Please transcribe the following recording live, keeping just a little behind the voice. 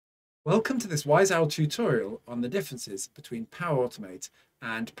Welcome to this Wise Owl tutorial on the differences between Power Automate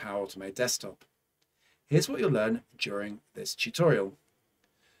and Power Automate Desktop. Here's what you'll learn during this tutorial.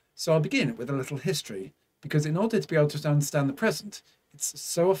 So I'll begin with a little history, because in order to be able to understand the present, it's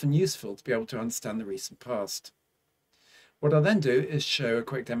so often useful to be able to understand the recent past. What I'll then do is show a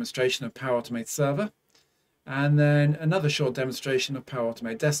quick demonstration of Power Automate Server, and then another short demonstration of Power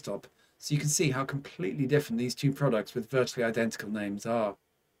Automate Desktop, so you can see how completely different these two products with virtually identical names are.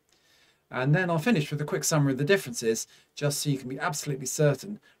 And then I'll finish with a quick summary of the differences, just so you can be absolutely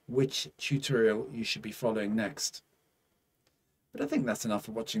certain which tutorial you should be following next. But I think that's enough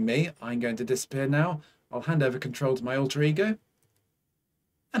for watching me. I'm going to disappear now. I'll hand over control to my alter ego,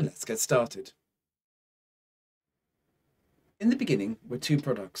 and let's get started. In the beginning were two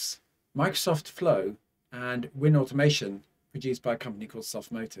products, Microsoft Flow and WinAutomation, produced by a company called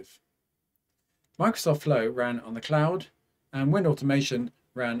Softmotive. Microsoft Flow ran on the cloud, and WinAutomation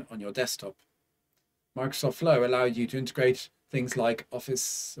ran on your desktop. Microsoft Flow allowed you to integrate things like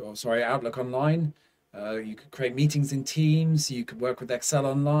Outlook Online. You could create meetings in Teams. You could work with Excel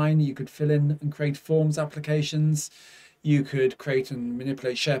Online. You could fill in and create forms applications. You could create and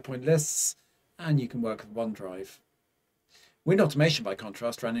manipulate SharePoint lists, and you can work with OneDrive. WinAutomation, by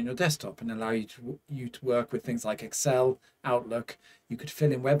contrast, ran on your desktop and allow you to work with things like Excel, Outlook. You could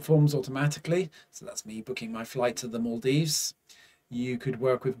fill in web forms automatically. So that's me booking my flight to the Maldives. You could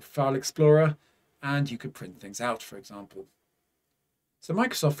work with File Explorer, and you could print things out, for example. So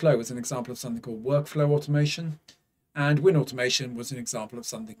Microsoft Flow was an example of something called workflow automation, and WinAutomation was an example of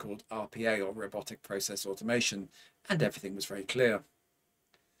something called RPA, or Robotic Process Automation, and everything was very clear.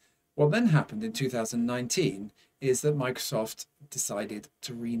 What then happened in 2019 is that Microsoft decided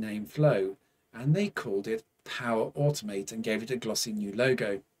to rename Flow, and they called it Power Automate and gave it a glossy new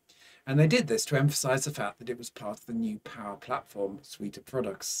logo. And they did this to emphasize the fact that it was part of the new Power Platform suite of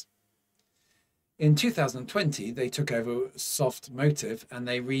products. In 2020, they took over Softmotive and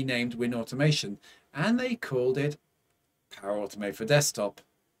they renamed WinAutomation, and they called it Power Automate for Desktop.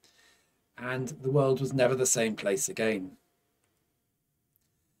 And the world was never the same place again.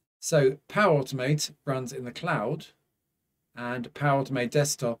 So Power Automate runs in the cloud, and Power Automate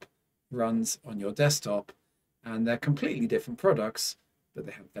Desktop runs on your desktop, and they're completely different products, but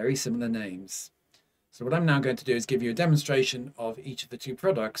they have very similar names. So what I'm now going to do is give you a demonstration of each of the two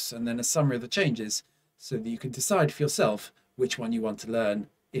products and then a summary of the changes, so that you can decide for yourself which one you want to learn,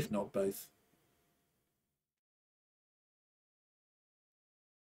 if not both.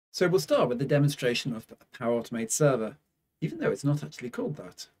 So we'll start with the demonstration of the Power Automate Server, even though it's not actually called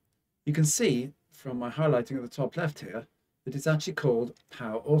that. You can see from my highlighting at the top left here that it's actually called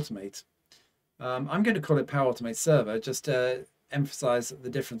Power Automate. I'm going to call it Power Automate Server, just to emphasize the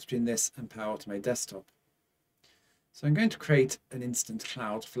difference between this and Power Automate Desktop. So I'm going to create an instant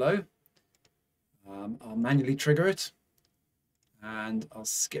cloud flow. I'll manually trigger it, and I'll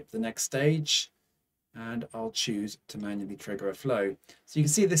skip the next stage, and I'll choose to manually trigger a flow. So you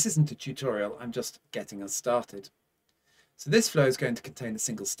can see this isn't a tutorial, I'm just getting us started. So this flow is going to contain a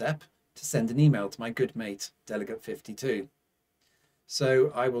single step to send an email to my good mate, Delegate 52.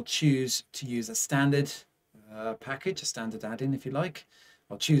 So I will choose to use a standard package, a standard add-in if you like.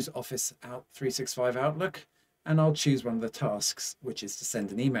 I'll choose Office 365 Outlook, and I'll choose one of the tasks, which is to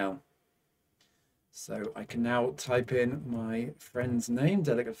send an email. So I can now type in my friend's name,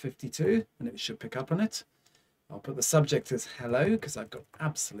 Delegate 52, and it should pick up on it. I'll put the subject as hello, because I've got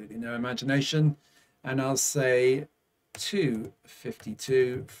absolutely no imagination, and I'll say to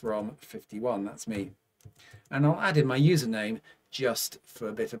 52 from 51, that's me. And I'll add in my username just for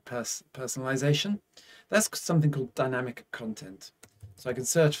a bit of personalization. That's something called dynamic content. So I can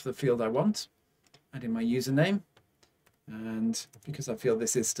search for the field I want, add in my username, and because I feel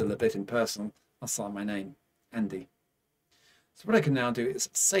this is still a bit impersonal, I'll sign my name, Andy. So what I can now do is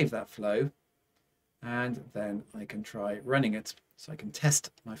save that flow, and then I can try running it. So I can test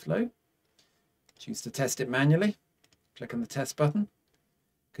my flow, choose to test it manually, click on the test button,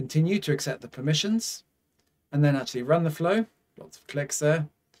 continue to accept the permissions, and then actually run the flow, lots of clicks there,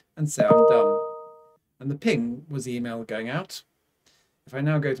 and say I'm done. And the ping was the email going out. If I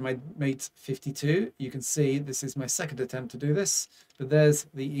now go to my mate 52, you can see this is my second attempt to do this, but there's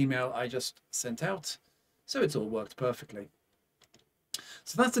the email I just sent out. So it's all worked perfectly.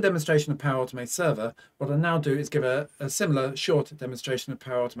 So that's a demonstration of Power Automate Server. What I'll now do is give a similar short demonstration of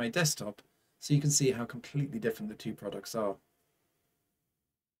Power Automate Desktop, so you can see how completely different the two products are.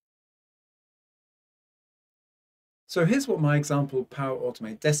 So here's what my example Power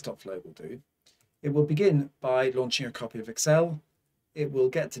Automate Desktop flow will do. It will begin by launching a copy of Excel. It will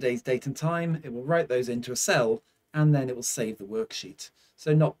get today's date and time. It will write those into a cell, and then it will save the worksheet.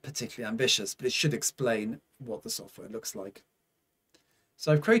 So not particularly ambitious, but it should explain what the software looks like.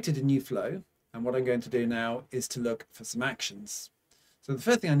 So I've created a new flow, and what I'm going to do now is to look for some actions. So the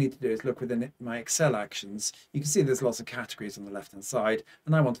first thing I need to do is look within my Excel actions. You can see there's lots of categories on the left-hand side,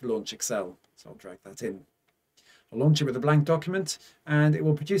 and I want to launch Excel, so I'll drag that in. I'll launch it with a blank document, and it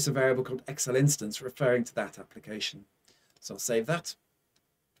will produce a variable called Excel instance referring to that application. So I'll save that.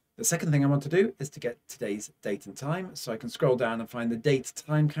 The second thing I want to do is to get today's date and time, so I can scroll down and find the date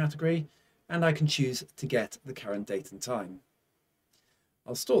time category, and I can choose to get the current date and time.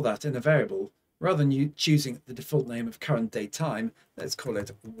 I'll store that in a variable. Rather than choosing the default name of current date time, let's call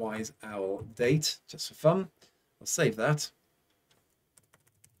it wiseOwl_date, just for fun. I'll save that.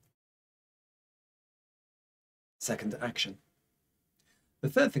 Second action. The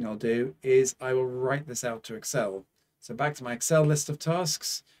third thing I'll do is I will write this out to Excel. So back to my Excel list of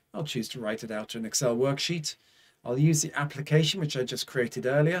tasks, I'll choose to write it out to an Excel worksheet. I'll use the application which I just created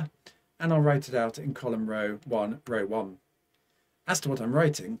earlier, and I'll write it out in column row 1, row 1. As to what I'm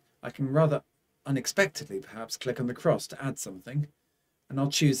writing, I can rather unexpectedly perhaps click on the cross to add something, and I'll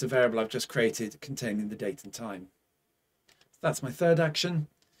choose the variable I've just created containing the date and time. So that's my third action.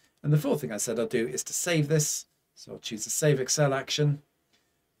 And the fourth thing I said I'll do is to save this. So I'll choose the Save Excel action.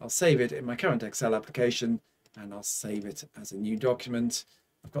 I'll save it in my current Excel application, and I'll save it as a new document.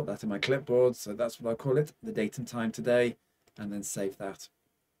 I've got that in my clipboard, so that's what I'll call it, the date and time today, and then save that.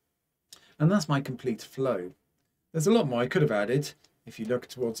 And that's my complete flow. There's a lot more I could have added. If you look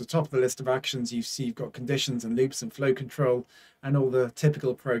towards the top of the list of actions, you see you've got conditions and loops and flow control and all the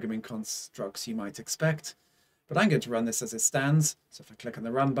typical programming constructs you might expect. But I'm going to run this as it stands. So if I click on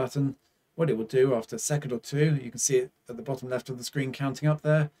the Run button, what it will do after a second or two, you can see it at the bottom left of the screen counting up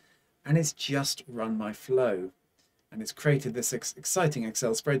there, and it's just run my flow. And it's created this exciting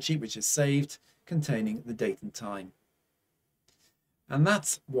Excel spreadsheet which is saved, containing the date and time. And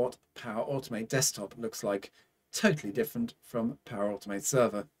that's what Power Automate Desktop looks like. Totally different from Power Automate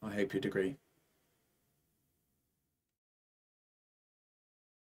Server. I hope you'd agree.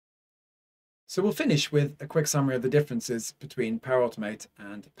 So we'll finish with a quick summary of the differences between Power Automate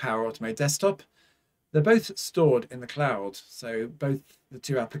and Power Automate Desktop. They're both stored in the cloud, so both the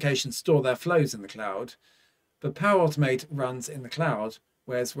two applications store their flows in the cloud, but Power Automate runs in the cloud,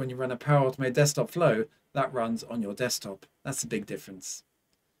 whereas when you run a Power Automate Desktop flow, that runs on your desktop. That's the big difference.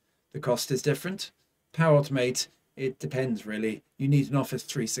 The cost is different. Power Automate, it depends really. You need an Office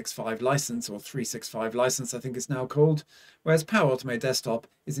 365 license, or 365 license I think it's now called, whereas Power Automate Desktop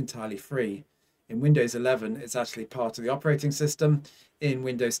is entirely free. In Windows 11 it's actually part of the operating system. In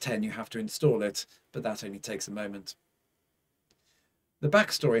Windows 10 you have to install it, but that only takes a moment. The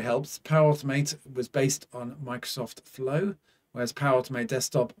backstory helps. Power Automate was based on Microsoft Flow, whereas Power Automate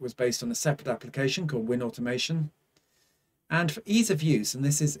Desktop was based on a separate application called WinAutomation. And for ease of use, and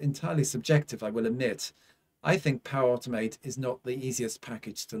this is entirely subjective, I will admit, I think Power Automate is not the easiest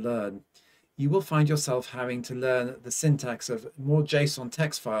package to learn. You will find yourself having to learn the syntax of more JSON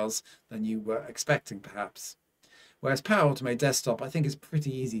text files than you were expecting, perhaps. Whereas Power Automate Desktop, I think, is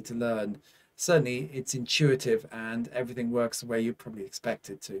pretty easy to learn. Certainly, it's intuitive and everything works the way you'd probably expect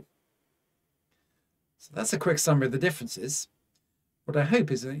it to. So that's a quick summary of the differences. What I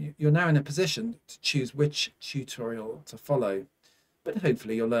hope is that you're now in a position to choose which tutorial to follow, but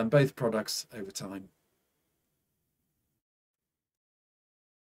hopefully you'll learn both products over time.